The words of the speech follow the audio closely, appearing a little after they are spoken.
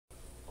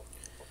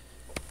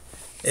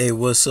Hey,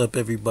 what's up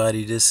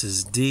everybody? This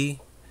is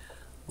D.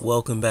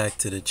 Welcome back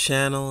to the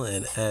channel,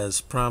 and as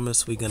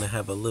promised, we're gonna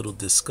have a little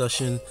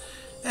discussion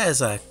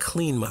as I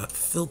clean my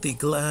filthy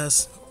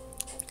glass.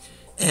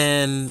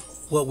 And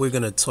what we're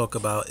gonna talk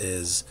about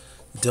is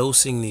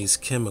dosing these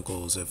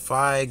chemicals. If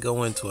I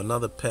go into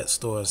another pet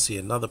store and see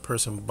another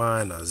person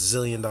buying $1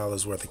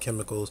 zillion worth of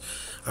chemicals,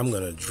 I'm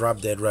gonna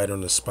drop dead right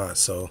on the spot.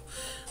 So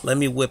let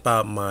me whip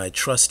out my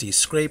trusty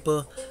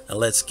scraper and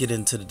let's get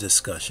into the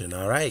discussion.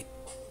 All right.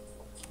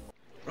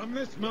 From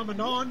this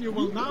moment on, you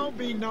will now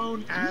be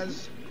known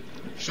as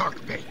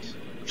Sharkbait.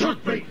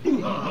 Sharkbait,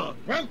 ooh-ha-ha!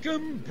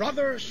 Welcome,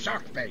 brother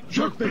Sharkbait.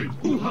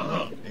 Sharkbait,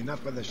 ooh-ha-ha!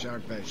 Enough with the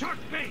Sharkbait.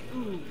 Sharkbait,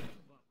 ooh!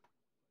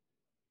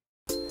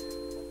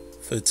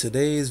 For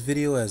today's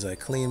video, as I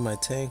clean my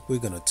tank, we're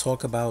going to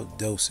talk about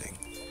dosing.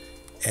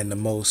 And the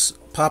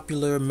most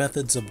popular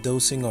methods of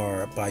dosing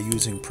are by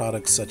using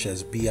products such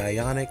as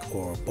B-Ionic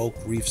or Bulk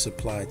Reef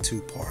Supply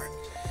 2-part.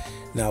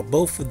 Now,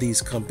 both of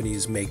these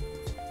companies make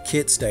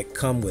kits that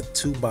come with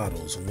two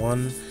bottles,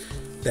 one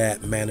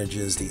that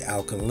manages the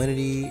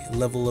alkalinity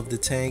level of the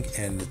tank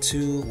and the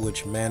two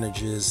which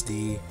manages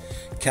the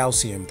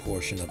calcium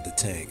portion of the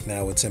tank.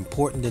 Now, it's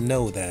important to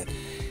know that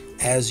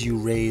as you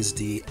raise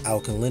the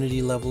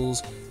alkalinity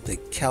levels, the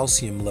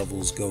calcium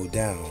levels go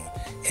down,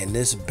 and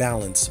this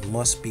balance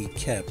must be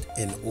kept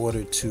in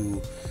order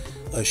to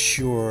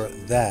assure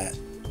that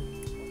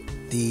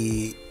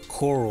the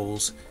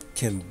corals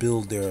can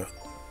build their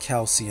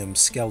calcium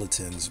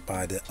skeletons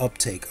by the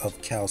uptake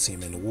of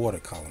calcium in the water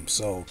column.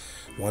 So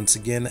once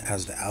again,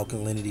 as the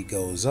alkalinity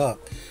goes up,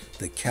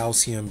 the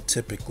calcium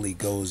typically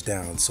goes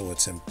down. So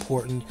it's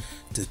important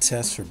to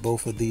test for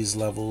both of these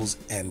levels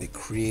and to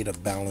create a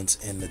balance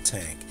in the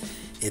tank.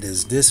 It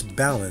is this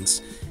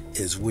balance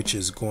which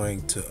is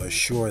going to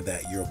assure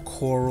that your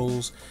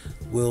corals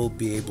will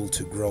be able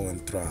to grow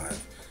and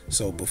thrive.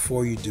 So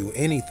before you do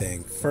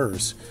anything,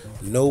 first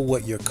know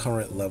what your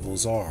current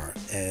levels are,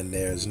 and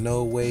there's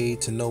no way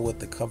to know what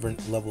the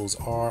current levels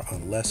are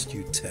unless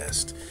you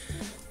test.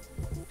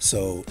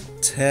 So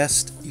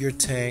test your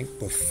tank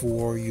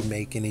before you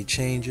make any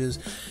changes.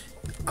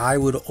 I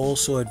would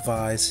also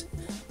advise,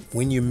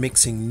 when you're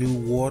mixing new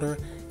water,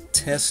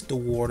 test the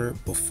water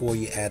before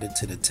you add it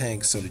to the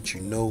tank so that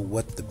you know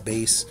what the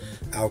base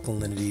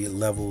alkalinity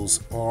levels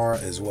are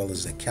as well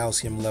as the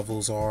calcium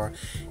levels are,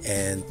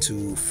 and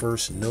to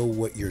first know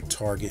what your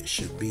target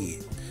should be.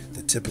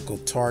 The typical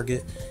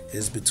target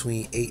is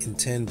between 8 and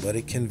 10, but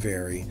it can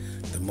vary.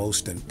 The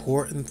most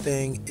important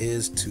thing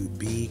is to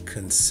be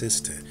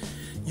consistent.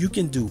 You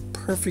can do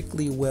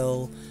perfectly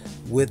well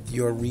with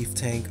your reef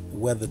tank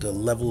whether the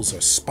levels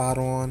are spot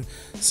on.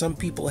 Some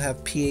people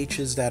have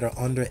pHs that are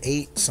under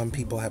 8, some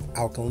people have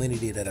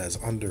alkalinity that is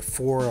under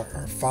 4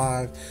 or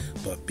 5,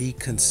 but be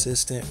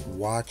consistent.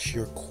 Watch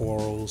your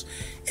corals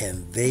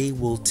and they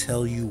will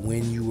tell you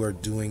when you are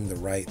doing the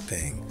right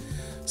thing.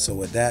 So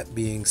with that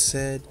being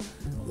said,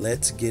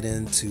 let's get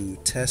into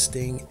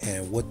testing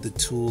and what the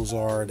tools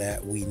are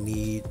that we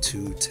need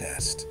to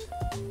test.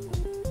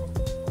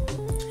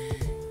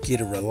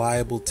 Get a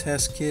reliable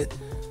test kit.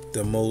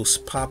 The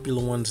most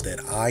popular ones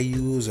that I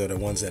use, or the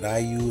ones that I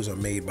use, are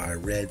made by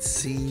Red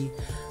Sea.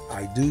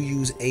 I do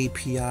use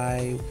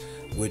API,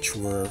 which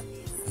were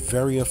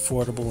very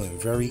affordable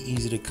and very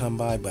easy to come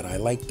by, but I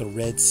like the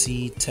Red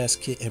Sea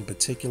test kit in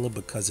particular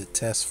because it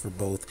tests for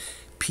both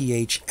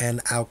pH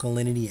and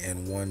alkalinity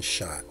in one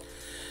shot.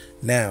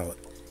 Now,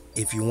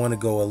 if you want to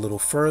go a little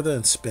further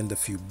and spend a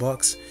few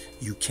bucks,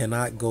 you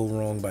cannot go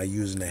wrong by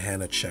using the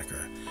Hannah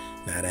checker.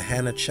 Now, the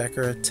Hannah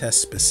checker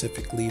tests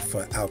specifically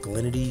for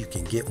alkalinity. You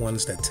can get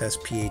ones that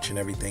test pH and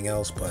everything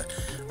else, but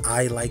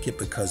I like it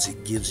because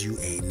it gives you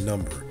a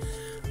number.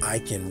 I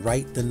can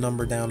write the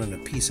number down on a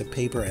piece of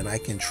paper and I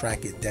can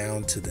track it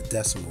down to the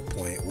decimal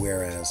point,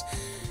 whereas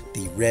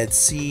the Red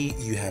Sea,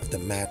 you have to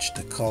match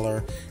the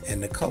color,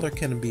 and the color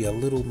can be a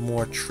little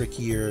more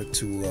trickier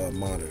to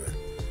monitor.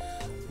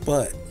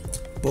 But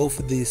both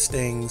of these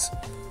things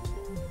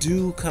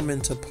do come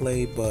into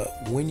play,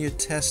 but when you're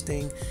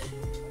testing,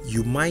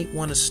 you might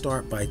want to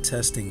start by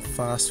testing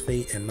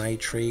phosphate and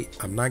nitrate.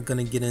 I'm not going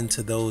to get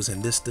into those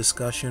in this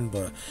discussion,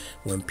 but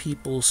when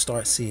people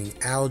start seeing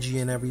algae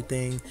and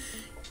everything,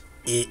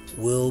 it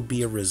will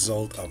be a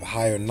result of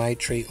higher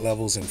nitrate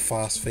levels and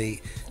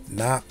phosphate,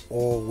 not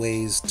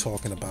always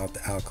talking about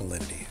the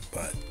alkalinity.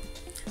 But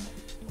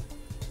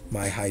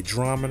my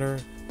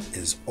hydrometer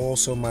is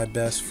also my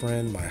best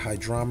friend. My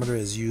hydrometer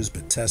is used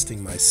for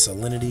testing my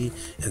salinity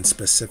and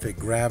specific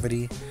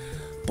gravity.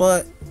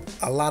 But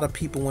a lot of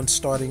people, when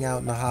starting out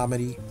in the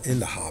hobby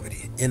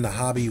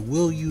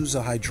will use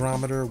a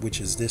hydrometer,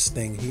 which is this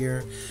thing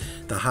here.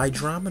 The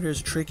hydrometer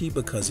is tricky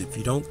because if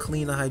you don't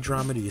clean the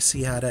hydrometer, you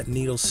see how that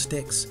needle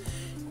sticks?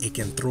 It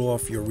can throw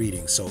off your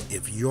reading. So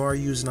if you are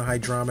using a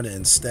hydrometer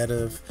instead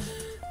of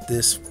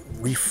this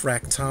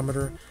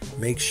refractometer,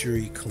 make sure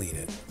you clean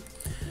it.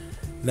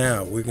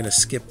 Now we're going to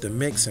skip the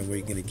mix and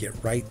we're going to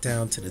get right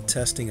down to the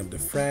testing of the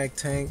frag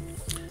tank.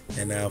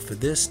 And now for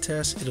this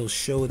test, it'll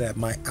show that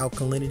my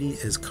alkalinity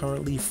is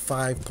currently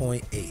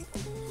 5.8.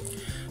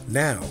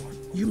 Now,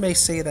 You may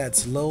say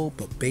that's low,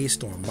 but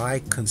based on my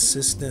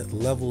consistent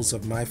levels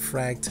of my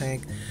frag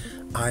tank,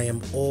 I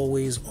am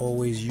always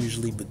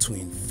usually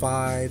between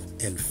 5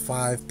 and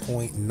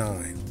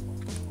 5.9.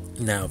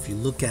 Now, if you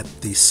look at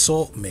the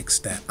salt mix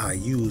that I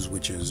use,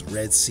 which is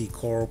Red Sea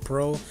Coral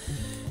Pro,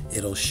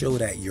 it'll show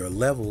that your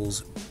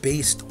levels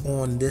based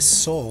on this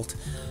salt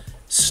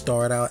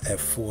start out at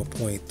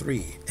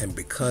 4.3. And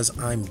because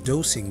I'm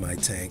dosing my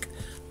tank,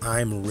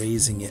 I'm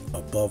raising it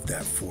above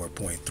that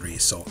 4.3.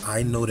 So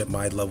I know that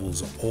my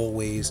levels are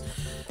always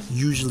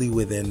usually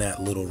within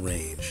that little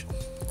range.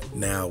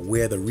 Now,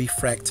 where the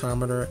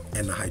refractometer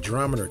and the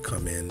hydrometer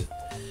come in,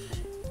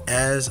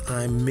 as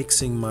I'm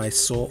mixing my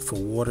salt for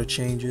water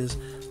changes,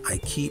 I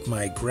keep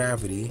my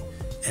gravity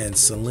and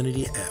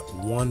salinity at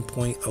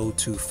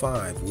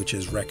 1.025, which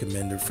is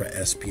recommended for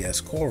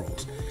SPS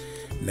corals.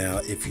 Now,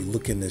 if you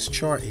look in this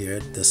chart here,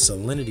 the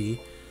salinity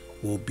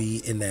will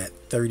be in that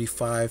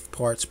 35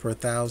 parts per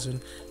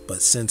thousand,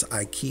 but since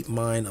I keep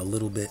mine a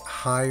little bit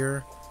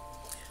higher,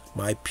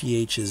 my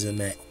pH is in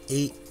that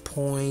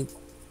 8.9,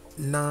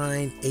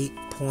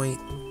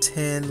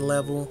 8.10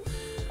 level,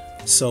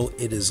 so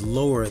it is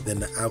lower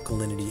than the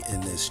alkalinity in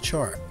this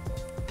chart.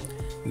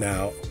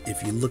 Now,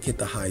 if you look at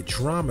the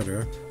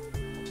hydrometer,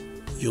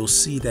 you'll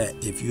see that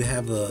if you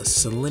have a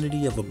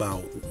salinity of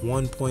about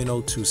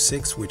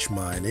 1.026, which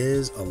mine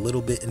is, a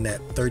little bit in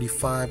that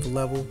 35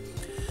 level,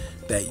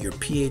 that your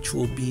pH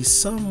will be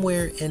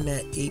somewhere in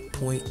that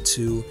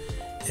 8.2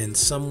 and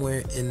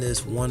somewhere in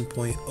this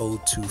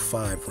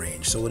 1.025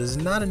 range. So it is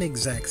not an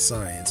exact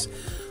science,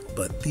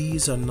 but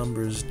these are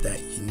numbers that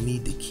you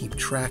need to keep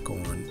track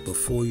on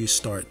before you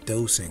start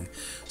dosing,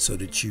 so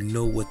that you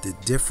know what the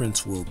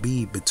difference will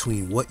be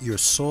between what your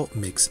salt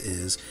mix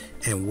is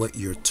and what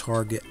your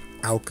target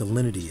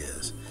alkalinity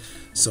is.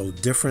 So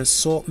different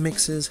salt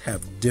mixes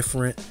have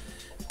different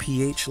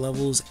pH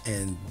levels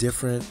and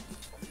different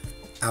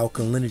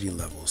alkalinity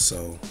levels.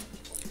 So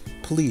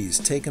please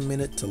take a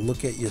minute to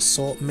look at your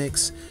salt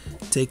mix.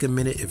 Take a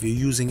minute if you're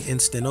using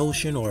Instant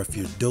Ocean, or if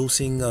you're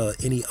dosing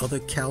any other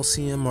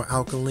calcium or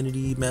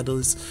alkalinity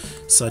metals,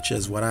 such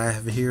as what I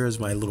have here is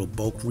my little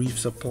bulk reef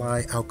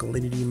supply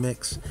alkalinity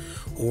mix,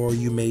 or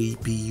you may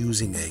be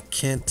using a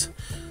Kent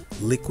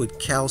liquid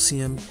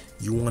calcium.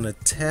 You want to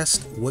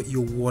test what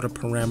your water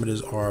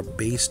parameters are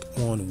based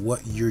on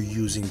what you're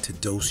using to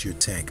dose your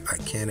tank. I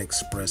can't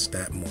express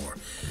that more.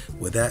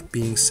 With that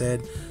being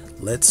said,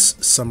 let's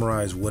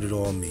summarize what it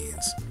all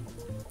means.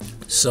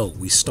 So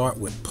we start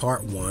with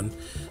part 1,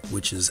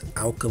 which is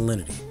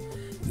alkalinity.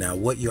 Now,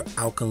 what your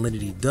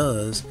alkalinity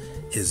does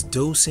is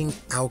dosing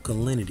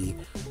alkalinity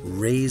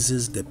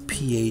raises the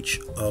pH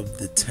of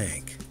the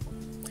tank.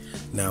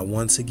 Now,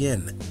 once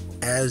again,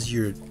 as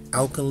your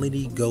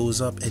alkalinity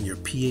goes up and your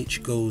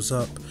pH goes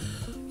up,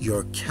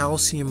 your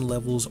calcium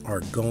levels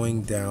are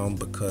going down,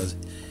 because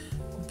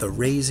the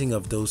raising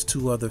of those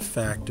two other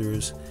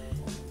factors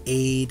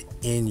aid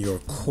in your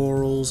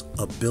coral's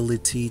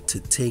ability to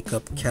take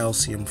up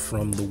calcium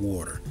from the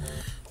water.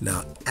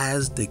 Now,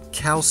 as the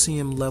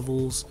calcium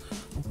levels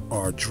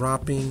are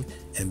dropping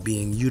and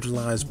being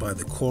utilized by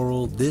the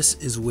coral, this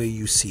is where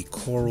you see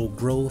coral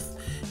growth,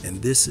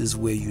 and this is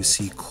where you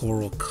see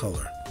coral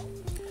color.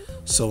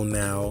 So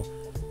now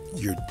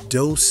you're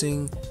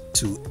dosing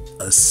to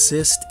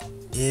assist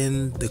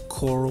in the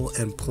coral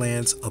and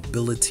plant's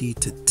ability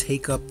to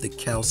take up the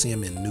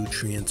calcium and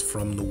nutrients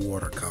from the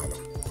water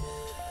column.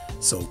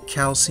 So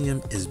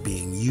calcium is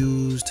being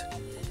used,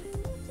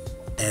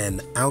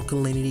 and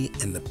alkalinity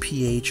and the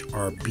pH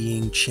are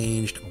being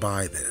changed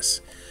by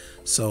this.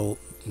 So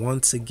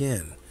once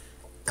again,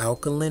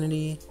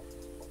 alkalinity,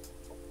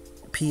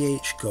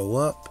 pH go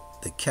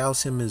up, the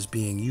calcium is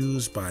being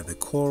used by the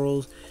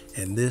corals,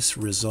 and this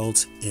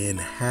results in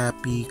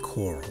happy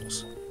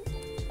corals.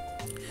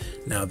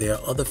 Now, there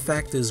are other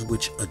factors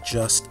which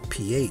adjust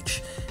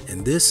pH,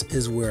 and this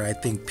is where I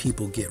think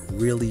people get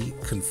really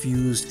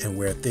confused and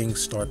where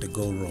things start to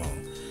go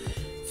wrong.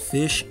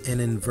 Fish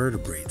and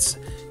invertebrates,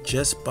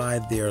 just by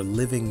their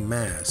living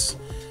mass,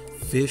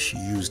 fish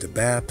use the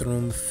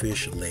bathroom,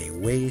 fish lay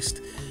waste,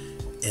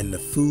 and the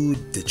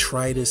food,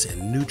 detritus,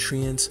 and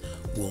nutrients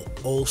will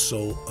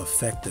also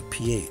affect the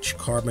pH.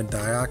 Carbon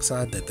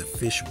dioxide that the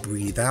fish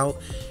breathe out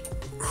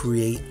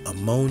create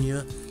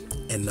ammonia,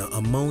 and the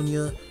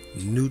ammonia,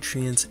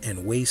 nutrients,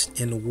 and waste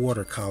in the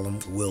water column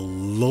will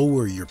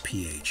lower your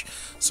pH.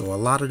 So a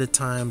lot of the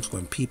times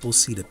when people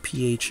see the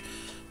pH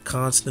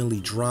constantly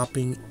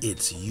dropping,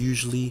 it's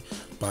usually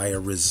by a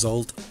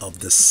result of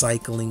the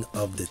cycling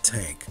of the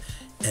tank.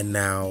 And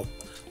now,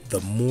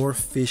 the more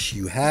fish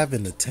you have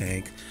in the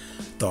tank,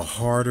 the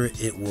harder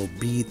it will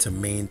be to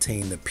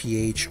maintain the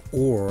pH,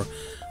 or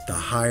the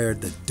higher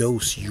the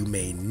dose you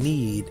may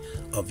need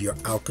of your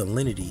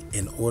alkalinity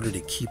in order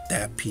to keep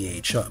that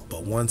pH up.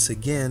 But once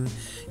again,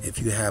 if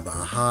you have a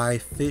high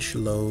fish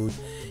load,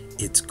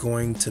 it's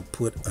going to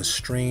put a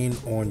strain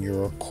on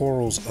your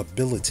coral's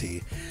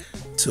ability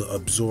to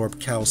absorb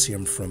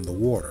calcium from the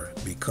water,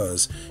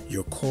 because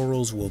your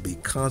corals will be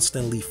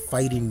constantly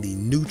fighting the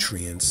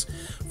nutrients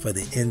for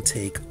the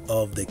intake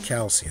of the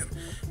calcium.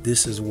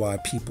 This is why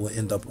people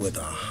end up with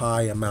a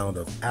high amount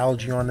of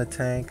algae on the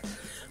tank.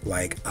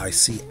 Like, I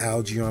see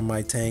algae on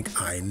my tank,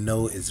 I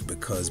know it's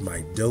because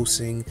my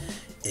dosing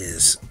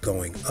is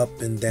going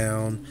up and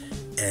down.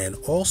 And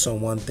also,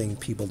 one thing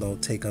people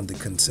don't take under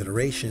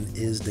consideration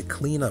is the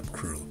cleanup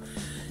crew.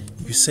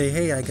 You say,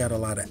 hey, I got a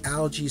lot of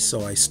algae,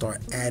 so I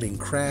start adding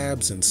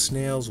crabs and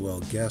snails. Well,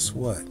 guess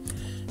what?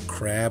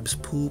 Crabs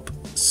poop,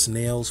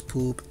 snails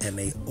poop, and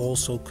they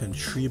also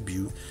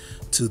contribute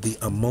to the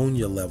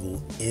ammonia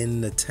level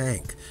in the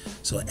tank.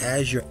 So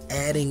as you're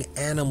adding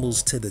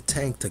animals to the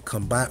tank to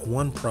combat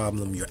one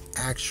problem, you're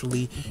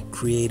actually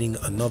creating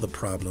another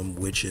problem,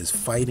 which is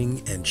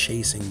fighting and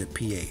chasing the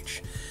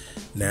pH.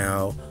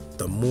 Now,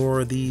 the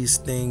more these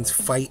things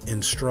fight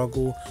and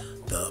struggle,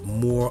 the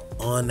more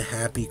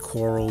unhappy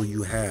coral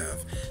you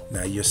have.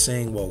 Now you're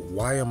saying, well,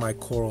 why are my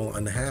coral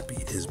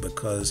unhappy? Is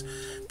because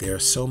there are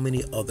so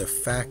many other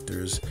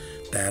factors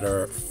that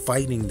are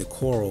fighting the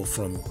coral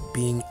from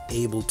being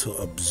able to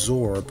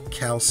absorb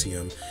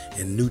calcium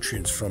and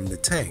nutrients from the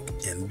tank.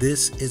 And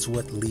this is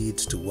what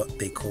leads to what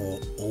they call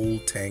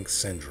old tank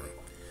syndrome.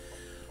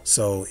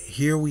 So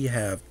here we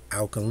have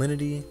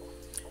alkalinity,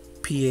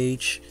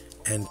 pH,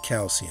 and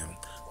calcium.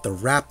 The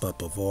wrap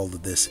up of all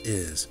of this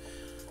is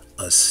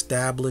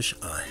establish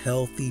a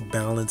healthy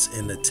balance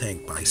in the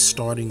tank by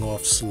starting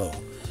off slow.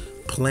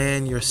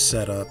 Plan your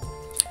setup,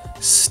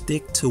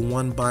 stick to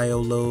one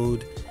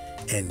bioload,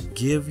 and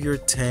give your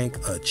tank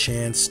a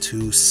chance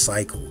to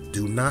cycle.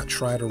 Do not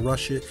try to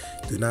rush it.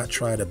 Do not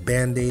try to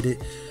band-aid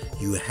it.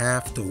 You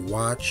have to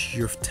watch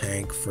your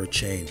tank for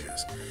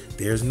changes.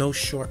 There's no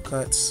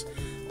shortcuts.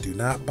 Do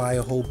not buy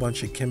a whole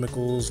bunch of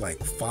chemicals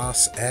like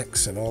Phos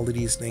X and all of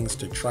these things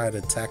to try to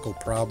tackle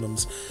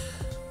problems.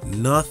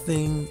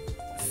 Nothing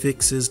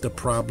fixes the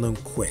problem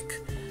quick.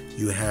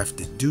 You have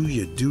to do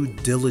your due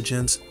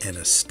diligence and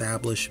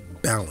establish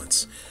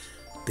balance.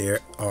 There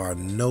are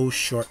no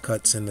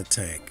shortcuts in the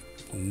tank,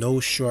 no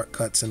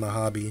shortcuts in the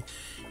hobby.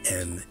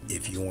 And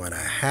if you want a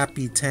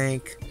happy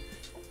tank,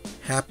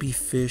 happy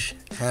fish,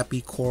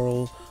 happy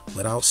coral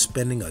without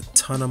spending a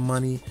ton of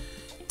money,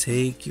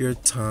 take your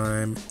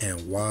time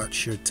and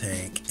watch your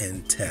tank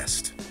and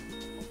test.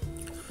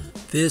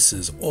 This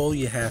is all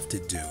you have to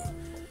do.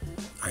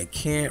 I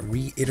can't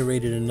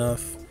reiterate it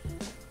enough.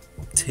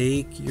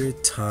 Take your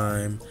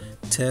time,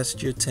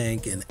 test your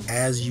tank, and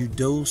as you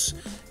dose,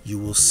 you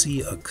will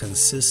see a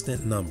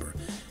consistent number.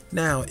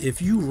 Now,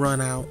 if you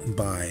run out and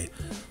buy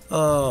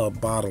a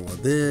bottle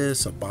of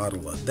this, a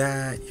bottle of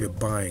that, you're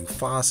buying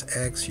Phos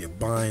X, you're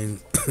buying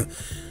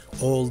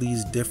all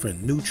these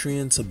different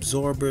nutrients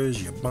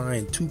absorbers, you're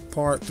buying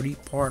 2-part,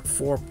 3-part,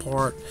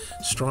 4-part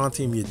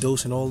strontium, you're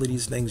dosing all of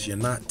these things, you're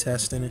not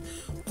testing it.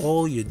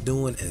 All you're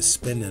doing is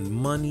spending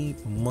money,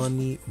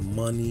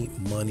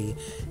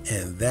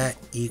 and that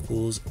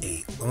equals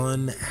a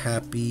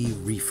unhappy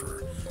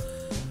reefer.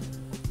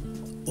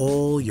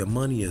 All your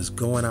money is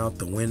going out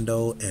the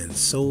window, and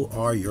so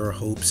are your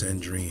hopes and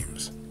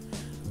dreams.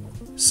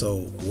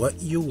 So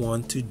what you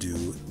want to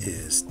do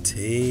is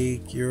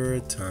take your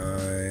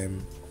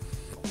time.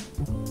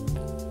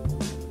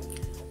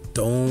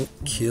 Don't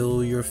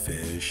kill your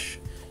fish.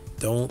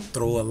 Don't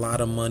throw a lot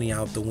of money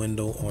out the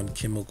window on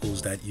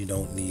chemicals that you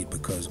don't need,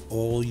 because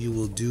all you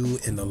will do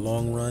in the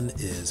long run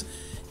is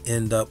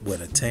end up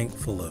with a tank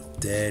full of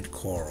dead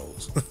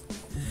corals.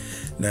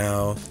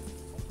 Now,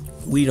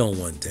 we don't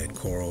want dead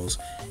corals,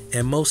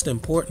 and most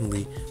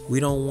importantly, we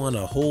don't want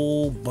a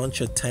whole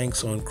bunch of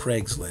tanks on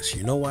Craigslist.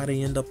 You know why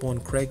they end up on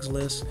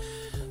Craigslist?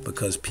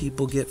 Because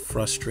people get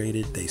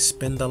frustrated, they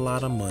spend a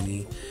lot of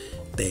money,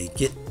 they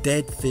get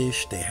dead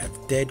fish, they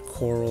have dead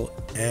coral,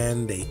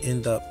 and they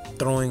end up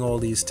throwing all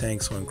these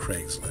tanks on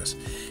Craigslist.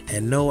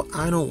 And no,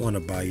 I don't want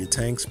to buy your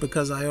tanks,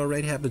 because I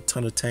already have a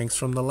ton of tanks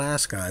from the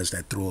last guys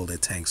that threw all their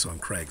tanks on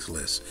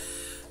Craigslist.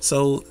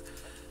 So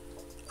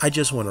I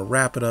just want to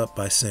wrap it up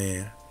by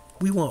saying,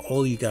 we want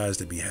all you guys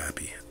to be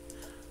happy.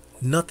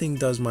 Nothing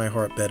does my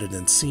heart better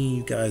than seeing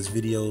you guys'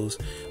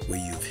 videos where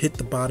you've hit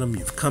the bottom,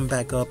 you've come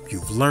back up,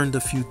 you've learned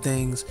a few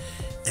things,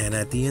 and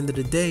at the end of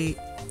the day,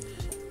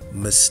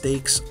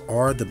 mistakes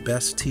are the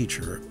best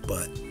teacher.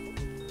 But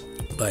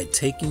by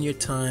taking your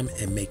time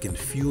and making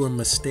fewer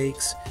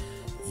mistakes,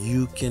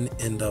 you can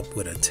end up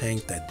with a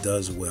tank that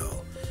does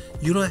well.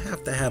 You don't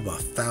have to have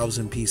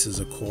 1,000 pieces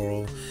of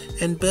coral,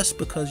 and just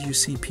because you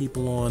see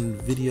people on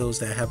videos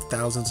that have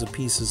thousands of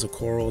pieces of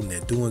coral and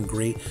they're doing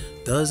great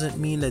doesn't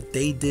mean that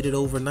they did it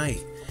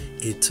overnight.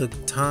 It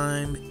took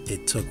time,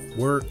 it took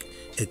work,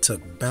 it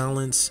took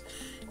balance,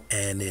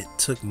 and it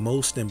took,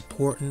 most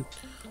important,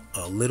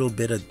 a little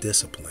bit of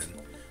discipline.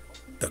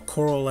 The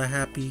coral are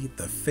happy,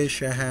 the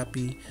fish are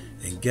happy,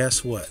 and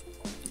guess what?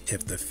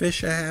 If the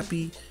fish are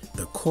happy,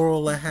 the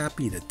coral are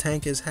happy, the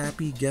tank is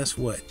happy, guess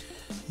what?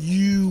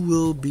 You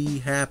will be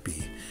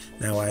happy.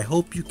 Now I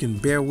hope you can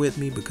bear with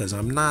me because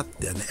I'm not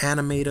an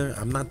animator,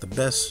 I'm not the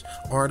best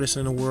artist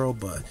in the world,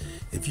 but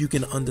if you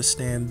can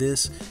understand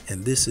this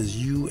and this is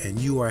you and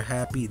you are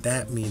happy,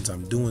 that means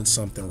I'm doing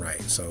something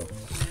right. So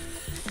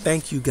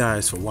thank you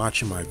guys for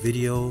watching my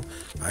video.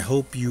 I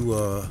hope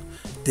you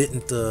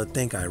didn't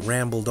think I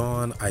rambled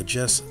on. I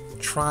just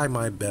try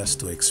my best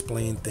to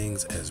explain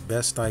things as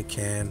best I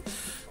can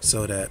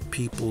so that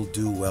people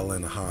do well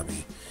in the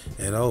hobby.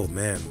 And oh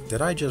man,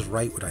 did I just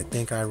write what I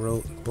think I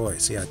wrote? Boy,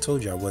 see, I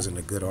told you I wasn't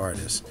a good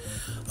artist.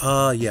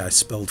 Yeah, I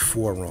spelled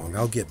 4 wrong.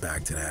 I'll get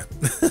back to that.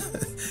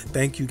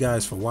 Thank you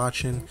guys for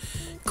watching.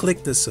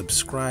 Click the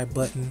subscribe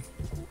button,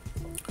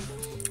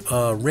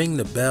 ring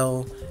the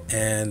bell,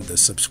 and the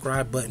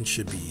subscribe button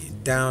should be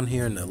down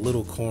here in the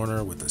little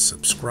corner with the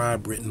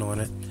subscribe written on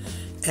it.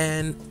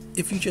 And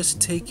if you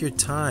just take your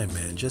time,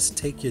 man, just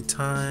take your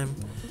time,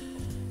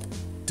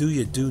 do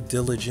your due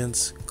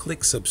diligence,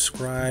 click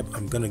subscribe.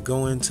 I'm gonna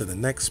go into the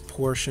next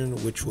portion,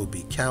 which will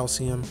be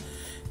calcium,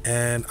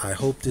 and I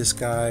hope this,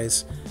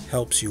 guys,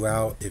 helps you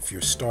out if you're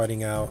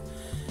starting out.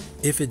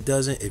 If it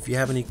doesn't, if you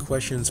have any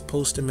questions,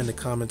 post them in the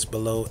comments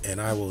below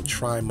and I will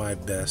try my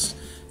best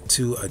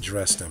to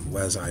address them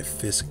as I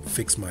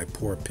fix my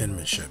poor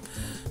penmanship.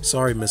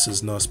 Sorry,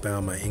 Mrs.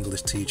 Nussbaum, my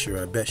English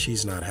teacher. I bet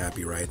she's not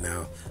happy right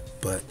now.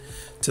 But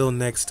till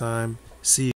next time, see you.